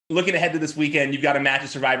looking ahead to this weekend, you've got a match of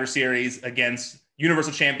Survivor Series against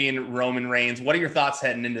Universal Champion Roman Reigns. What are your thoughts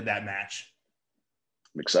heading into that match?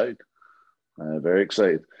 I'm excited. Very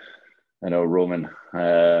excited. I know Roman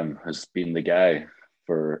has been the guy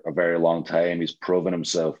for a very long time. He's proven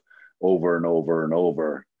himself over and over and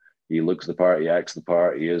over. He looks the part, he acts the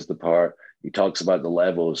part, he is the part. He talks about the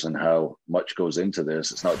levels and how much goes into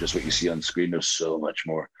this. It's not just what you see on screen. There's so much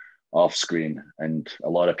more off screen. And a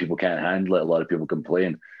lot of people can't handle it. A lot of people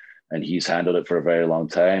complain. And he's handled it for a very long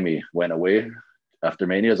time. He went away after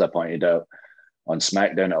Mania, as I pointed out. On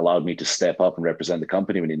SmackDown, it allowed me to step up and represent the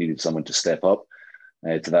company when he needed someone to step up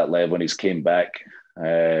to that level. And he's came back.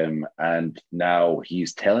 And now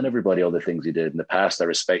he's telling everybody all the things he did. In the past, I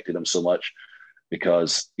respected him so much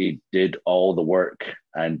because he did all the work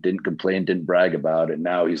and didn't complain, didn't brag about it.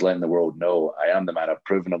 Now he's letting the world know, I am the man. I've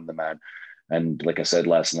proven I'm the man. And like I said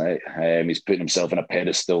last night, he's putting himself on a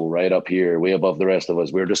pedestal right up here, way above the rest of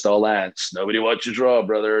us. We're just all ants. Nobody watches Raw,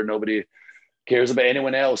 brother. Nobody cares about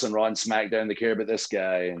anyone else on Raw and SmackDown. They care about this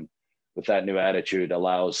guy. And with that new attitude,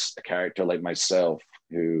 allows a character like myself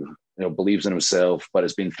who believes in himself, but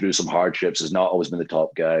has been through some hardships, has not always been the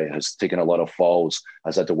top guy, has taken a lot of falls,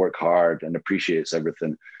 has had to work hard and appreciates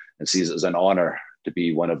everything and sees it as an honor to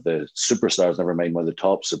be one of the superstars, never mind one of the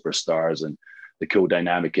top superstars. And the cool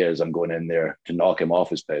dynamic is I'm going in there to knock him off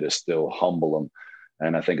his pedestal, humble him.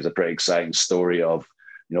 And I think it's a pretty exciting story of,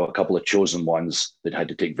 a couple of chosen ones that had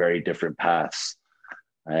to take very different paths.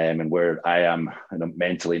 And where I am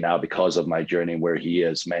mentally now because of my journey, where he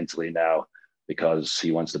is mentally now because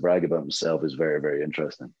he wants to brag about himself is very, very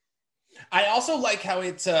interesting. I also like how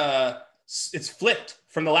it's flipped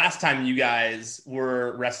from the last time you guys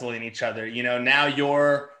were wrestling each other. Now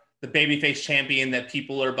you're the babyface champion that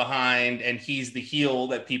people are behind, and he's the heel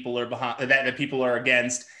that people are behind, that people are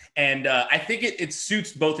against. And I think it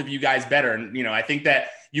suits both of you guys better. And, I think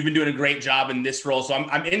that you've been doing a great job in this role. So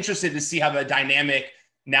I'm interested to see how the dynamic,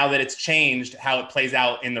 now that it's changed, how it plays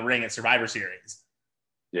out in the ring at Survivor Series.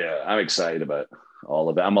 Yeah, I'm excited about all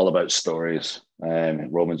of it. I'm all about stories.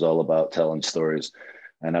 Roman's all about telling stories.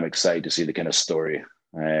 And I'm excited to see the kind of story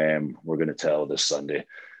we're going to tell this Sunday.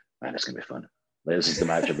 Man, it's going to be fun. This is the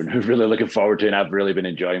match I've been really looking forward to, and I've really been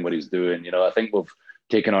enjoying what he's doing. I think we've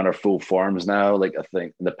taken on our full forms now. Like, I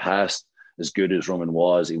think in the past, as good as Roman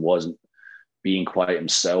was, he wasn't being quite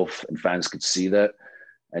himself, and fans could see that.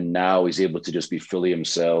 And now he's able to just be fully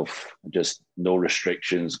himself, just no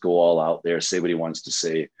restrictions, go all out there, say what he wants to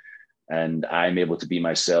say. And I'm able to be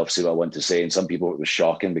myself, say what I want to say. And some people, it was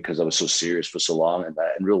shocking because I was so serious for so long. And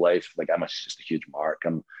that in real life, like, I'm just a huge mark.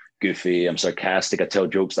 I'm goofy, I'm sarcastic, I tell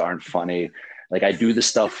jokes that aren't funny. Like, I do the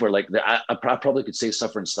stuff where, like, I probably could say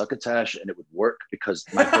stuff in succotash and it would work because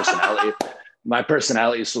my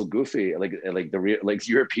personality is so goofy. Like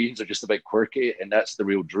Europeans are just a bit quirky, and that's the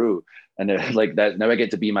real Drew. And like that, now I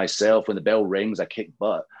get to be myself. When the bell rings, I kick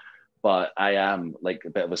butt. But I am like a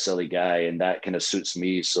bit of a silly guy, and that kind of suits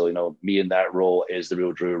me. So, me in that role is the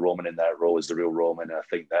real Drew. Roman in that role is the real Roman. And I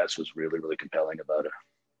think that's what's really, really compelling about it.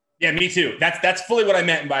 Yeah, me too. That's fully what I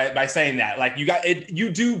meant by saying that. Like,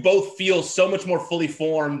 you do both feel so much more fully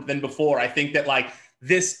formed than before. I think that, like,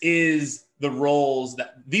 these are the roles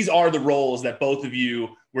that both of you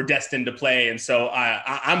were destined to play. And so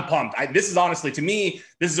I'm pumped. This is honestly, to me,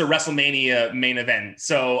 this is a WrestleMania main event.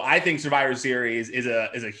 So I think Survivor Series is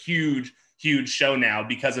a huge, huge show now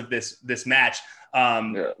because of this match.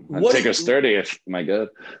 Taker's 30th. My God,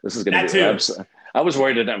 this is going to be absolutely. I was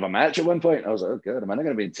worried I didn't have a match at one point. I was like, oh, God, am I not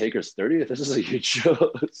going to be in Taker's 30th? This is a huge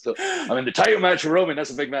show. So, I mean, the title match for Roman, that's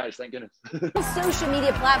a big match. Thank goodness. Social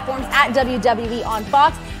media platforms at WWE on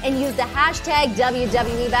Fox and use the hashtag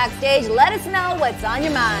WWE Backstage. Let us know what's on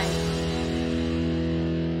your mind.